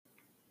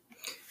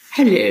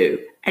Hello,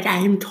 and I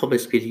am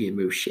Thomas William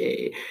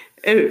O'Shea,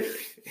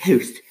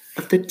 host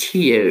of the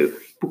TO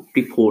Book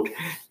Report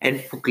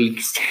and Book League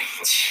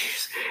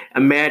Jeez,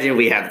 imagine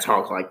we had to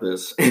talk like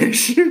this.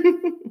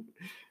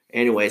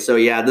 Anyway, so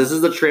yeah, this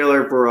is the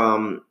trailer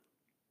for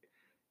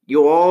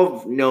you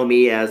all know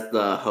me as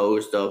the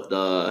host of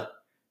the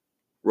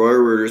Roy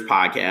Reuters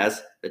podcast,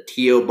 the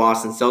TO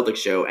Boston Celtics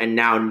show, and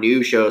now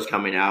new shows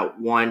coming out.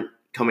 One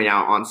coming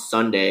out on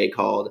Sunday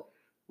called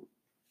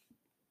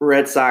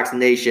Red Sox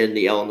Nation,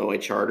 the Illinois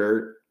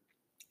Charter,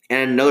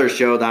 and another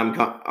show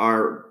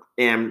that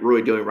am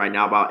really doing right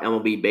now about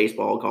MLB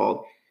baseball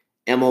called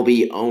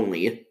MLB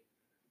Only,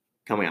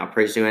 coming out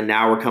pretty soon. And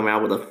now we're coming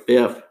out with a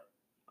fifth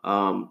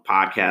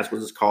podcast,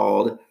 which is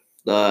called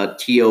the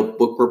TO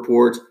Book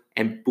Report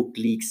and Book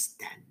League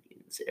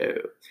Standings.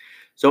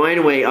 So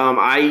anyway,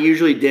 I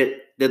usually did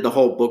the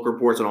whole book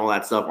reports and all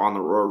that stuff on the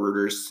Royal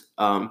Reuters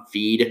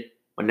feed,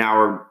 but now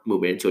we're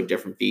moving into a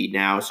different feed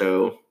now.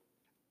 So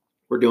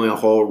we're doing a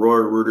whole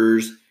Royal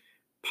Reuters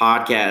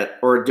podcast,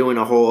 or doing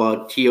a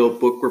whole TO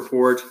Book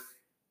Report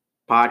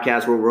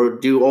podcast where we'll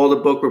do all the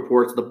book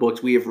reports of the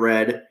books we have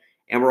read,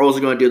 and we're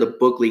also going to do the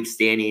Book League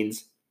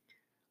standings,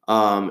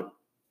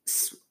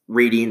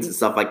 readings and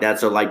stuff like that.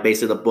 So like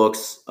basically the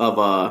books of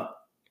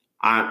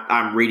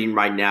I'm reading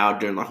right now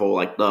during the whole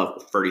like the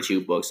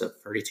 32 books.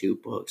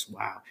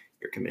 Wow,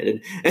 you're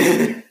committed.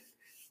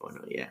 Oh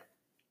no, yeah.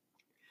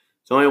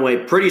 So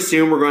anyway, pretty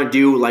soon we're going to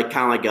do like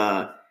kind of like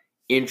a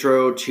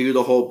intro to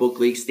the whole Book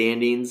League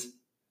standings.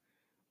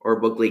 Or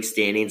Book League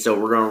standing. So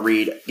we're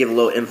going to give a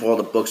little info on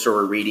the books that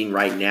we're reading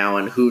right now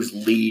and who's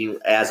leading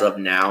as of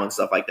now and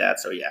stuff like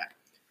that. So yeah.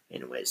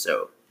 Anyway,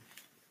 so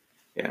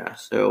yeah.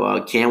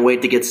 So can't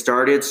wait to get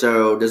started.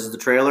 So this is the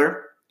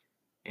trailer,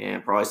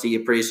 and probably see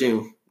you pretty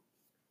soon.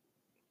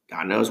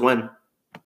 God knows when.